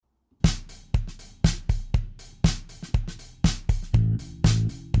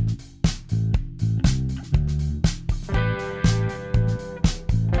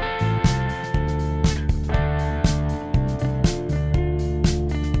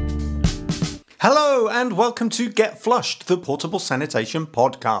Hello and welcome to Get Flushed, the Portable Sanitation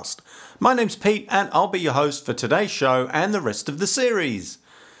Podcast. My name's Pete and I'll be your host for today's show and the rest of the series.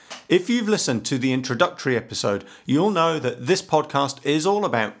 If you've listened to the introductory episode, you'll know that this podcast is all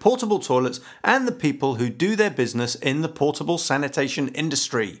about portable toilets and the people who do their business in the portable sanitation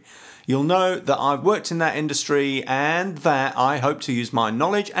industry. You'll know that I've worked in that industry and that I hope to use my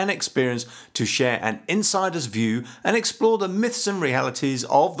knowledge and experience to share an insider's view and explore the myths and realities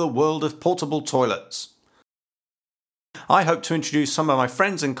of the world of portable toilets. I hope to introduce some of my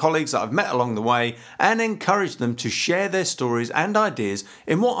friends and colleagues that I've met along the way and encourage them to share their stories and ideas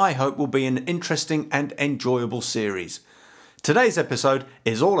in what I hope will be an interesting and enjoyable series. Today's episode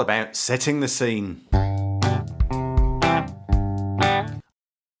is all about setting the scene.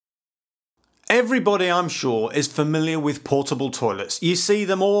 Everybody, I'm sure, is familiar with portable toilets. You see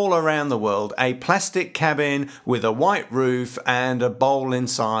them all around the world. A plastic cabin with a white roof and a bowl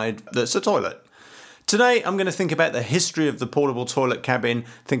inside that's a toilet. Today, I'm going to think about the history of the portable toilet cabin,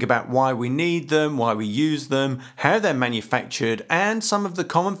 think about why we need them, why we use them, how they're manufactured, and some of the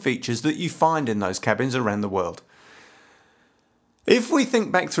common features that you find in those cabins around the world. If we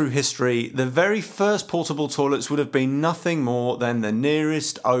think back through history, the very first portable toilets would have been nothing more than the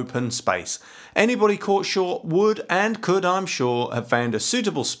nearest open space. Anybody caught short would and could, I'm sure, have found a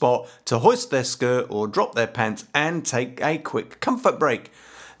suitable spot to hoist their skirt or drop their pants and take a quick comfort break.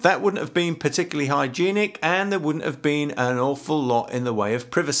 That wouldn't have been particularly hygienic and there wouldn't have been an awful lot in the way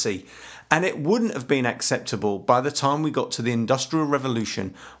of privacy. And it wouldn't have been acceptable by the time we got to the Industrial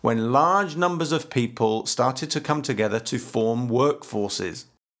Revolution, when large numbers of people started to come together to form workforces.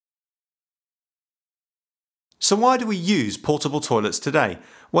 So why do we use portable toilets today?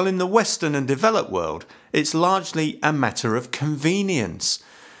 Well, in the Western and developed world, it's largely a matter of convenience.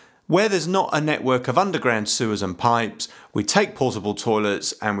 Where there's not a network of underground sewers and pipes, we take portable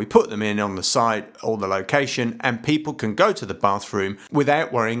toilets and we put them in on the site or the location and people can go to the bathroom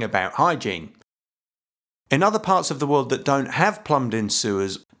without worrying about hygiene. In other parts of the world that don't have plumbed-in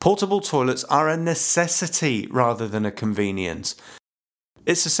sewers, portable toilets are a necessity rather than a convenience.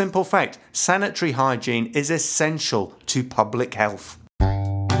 It's a simple fact, sanitary hygiene is essential to public health.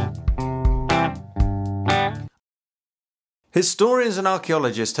 Historians and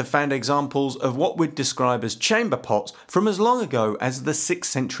archaeologists have found examples of what we'd describe as chamber pots from as long ago as the 6th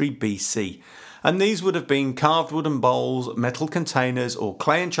century BC. And these would have been carved wooden bowls, metal containers or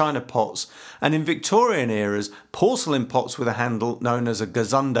clay and china pots, and in Victorian eras, porcelain pots with a handle known as a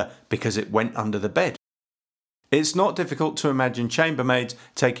gazunder because it went under the bed. It's not difficult to imagine chambermaids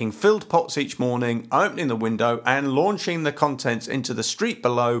taking filled pots each morning, opening the window and launching the contents into the street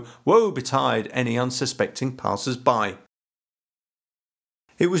below, woe betide any unsuspecting passers-by.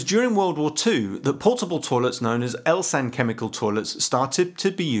 It was during World War II that portable toilets known as Elsan chemical toilets started to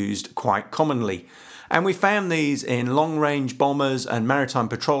be used quite commonly, and we found these in long-range bombers and maritime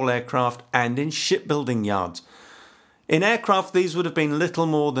patrol aircraft and in shipbuilding yards. In aircraft, these would have been little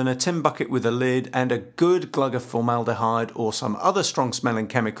more than a tin bucket with a lid and a good glug of formaldehyde or some other strong-smelling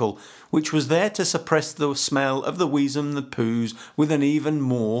chemical, which was there to suppress the smell of the wheeze and the poos with an even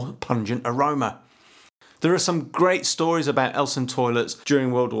more pungent aroma. There are some great stories about Elsan toilets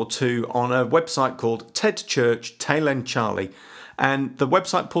during World War II on a website called Ted Church Tail End Charlie, and the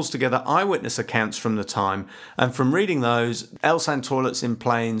website pulls together eyewitness accounts from the time, and from reading those, Elsan toilets in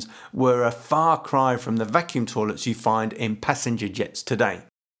planes were a far cry from the vacuum toilets you find in passenger jets today.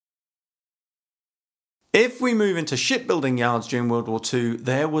 If we move into shipbuilding yards during World War II,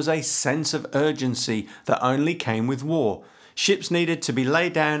 there was a sense of urgency that only came with war. Ships needed to be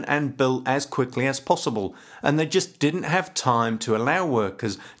laid down and built as quickly as possible, and they just didn't have time to allow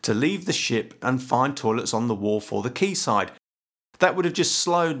workers to leave the ship and find toilets on the wharf or the quayside. That would have just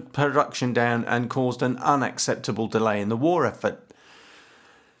slowed production down and caused an unacceptable delay in the war effort.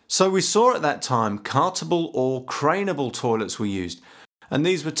 So we saw at that time cartable or craneable toilets were used, and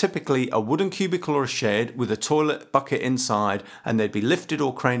these were typically a wooden cubicle or a shed with a toilet bucket inside, and they'd be lifted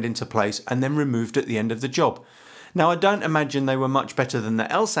or craned into place and then removed at the end of the job. Now, I don't imagine they were much better than the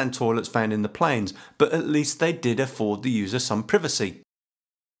Elsan toilets found in the planes, but at least they did afford the user some privacy.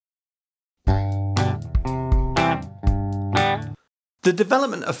 The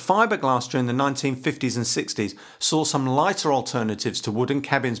development of fiberglass during the 1950s and 60s saw some lighter alternatives to wooden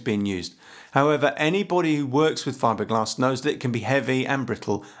cabins being used. However, anybody who works with fiberglass knows that it can be heavy and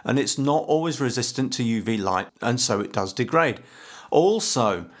brittle, and it's not always resistant to UV light, and so it does degrade.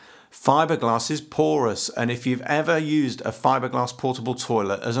 Also, fiberglass is porous, and if you've ever used a fiberglass portable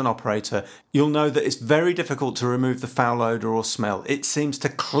toilet as an operator, you'll know that it's very difficult to remove the foul odour or smell. It seems to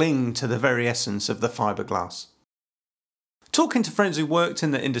cling to the very essence of the fiberglass. Talking to friends who worked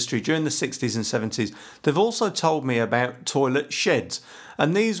in the industry during the 60s and 70s, they've also told me about toilet sheds.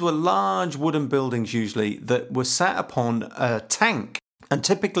 And these were large wooden buildings usually that were sat upon a tank. And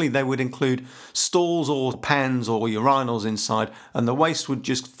typically they would include stalls or pans or urinals inside, and the waste would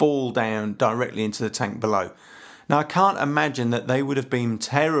just fall down directly into the tank below. Now, I can't imagine that they would have been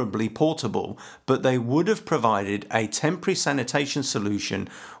terribly portable, but they would have provided a temporary sanitation solution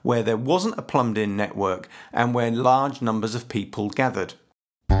where there wasn't a plumbed-in network and where large numbers of people gathered.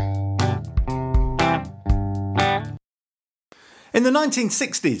 In the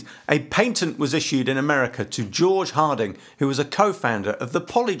 1960s, a patent was issued in America to George Harding, who was a co-founder of the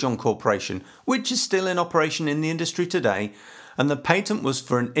Polyjon Corporation, which is still in operation in the industry today, and the patent was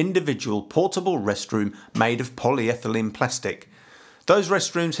for an individual portable restroom made of polyethylene plastic. Those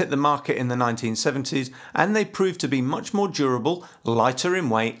restrooms hit the market in the 1970s, and they proved to be much more durable, lighter in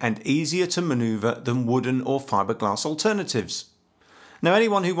weight, and easier to manoeuvre than wooden or fiberglass alternatives. Now,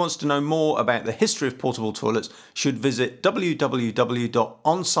 anyone who wants to know more about the history of portable toilets should visit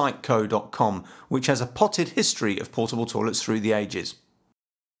www.onsiteco.com, which has a potted history of portable toilets through the ages.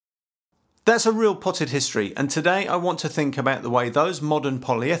 That's a real potted history, and today I want to think about the way those modern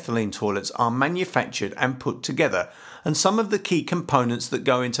polyethylene toilets are manufactured and put together, and some of the key components that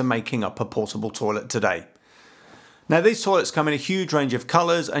go into making up a portable toilet today. Now, these toilets come in a huge range of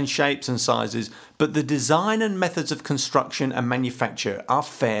colours and shapes and sizes, but the design and methods of construction and manufacture are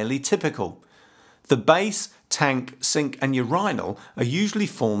fairly typical. The base, tank, sink and urinal are usually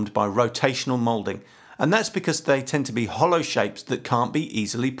formed by rotational moulding, and that's because they tend to be hollow shapes that can't be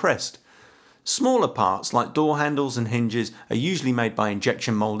easily pressed. Smaller parts like door handles and hinges are usually made by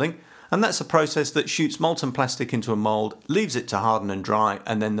injection moulding, and that's a process that shoots molten plastic into a mould, leaves it to harden and dry,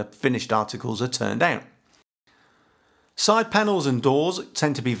 and then the finished articles are turned out. Side panels and doors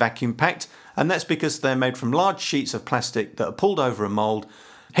tend to be vacuum packed, and that's because they're made from large sheets of plastic that are pulled over a mould,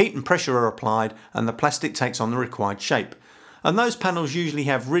 heat and pressure are applied, and the plastic takes on the required shape. And those panels usually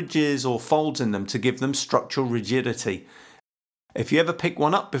have ridges or folds in them to give them structural rigidity. If you ever pick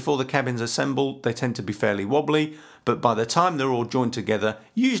one up before the cabin's assembled, they tend to be fairly wobbly, but by the time they're all joined together,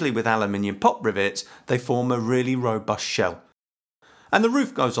 usually with aluminium pop rivets, they form a really robust shell. And the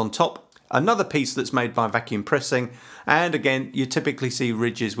roof goes on top, another piece that's made by vacuum pressing, and again, you typically see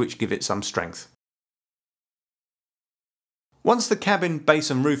ridges which give it some strength. Once the cabin,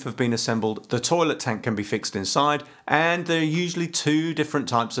 base and roof have been assembled, the toilet tank can be fixed inside, and there are usually two different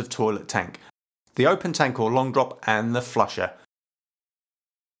types of toilet tank: the open tank or long drop and the flusher.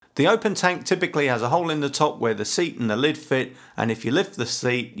 The open tank typically has a hole in the top where the seat and the lid fit, and if you lift the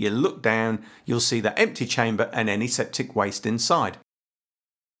seat, you look down, you'll see the empty chamber and any septic waste inside.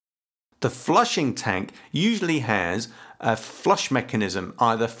 The flushing tank usually has a flush mechanism,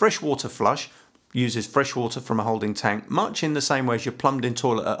 either freshwater flush, uses fresh water from a holding tank, much in the same way as your plumbed-in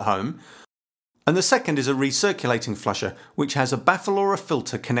toilet at home, and the second is a recirculating flusher, which has a baffle or a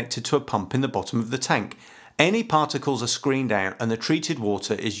filter connected to a pump in the bottom of the tank. Any particles are screened out and the treated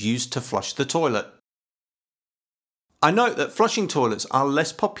water is used to flush the toilet. I note that flushing toilets are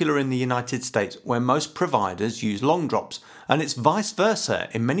less popular in the United States, where most providers use long drops, and it's vice versa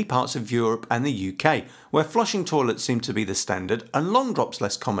in many parts of Europe and the UK, where flushing toilets seem to be the standard and long drops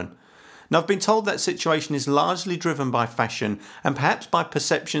less common. Now, I've been told that situation is largely driven by fashion and perhaps by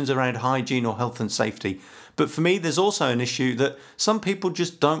perceptions around hygiene or health and safety. But for me, there's also an issue that some people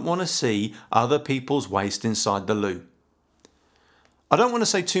just don't want to see other people's waste inside the loo. I don't want to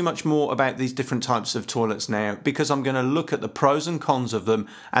say too much more about these different types of toilets now, because I'm going to look at the pros and cons of them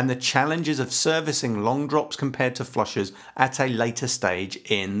and the challenges of servicing long drops compared to flushers at a later stage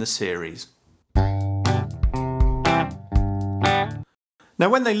in the series. Now,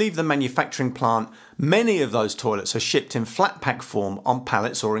 when they leave the manufacturing plant, many of those toilets are shipped in flat pack form on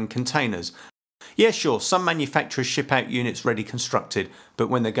pallets or in containers. Yeah, sure, some manufacturers ship out units ready constructed, but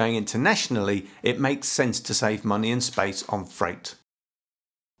when they're going internationally, it makes sense to save money and space on freight.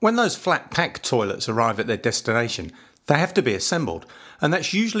 When those flat pack toilets arrive at their destination, they have to be assembled, and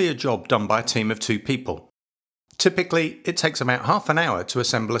that's usually a job done by a team of 2 people. Typically, it takes about half an hour to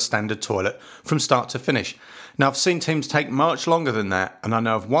assemble a standard toilet from start to finish. Now, I've seen teams take much longer than that, and I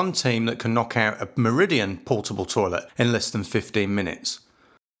know of one team that can knock out a Meridian portable toilet in less than 15 minutes.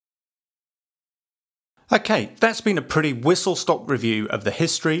 Okay, that's been a pretty whistle-stop review of the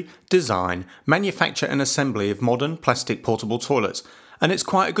history, design, manufacture and assembly of modern plastic portable toilets, and it's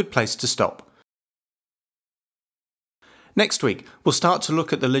quite a good place to stop. Next week, we'll start to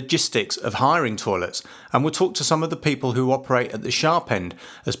look at the logistics of hiring toilets, and we'll talk to some of the people who operate at the sharp end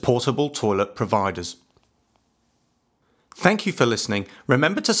as portable toilet providers. Thank you for listening.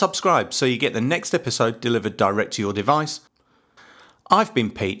 Remember to subscribe so you get the next episode delivered direct to your device. I've been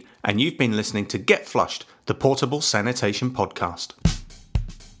Pete, and you've been listening to Get Flushed, the Portable Sanitation Podcast.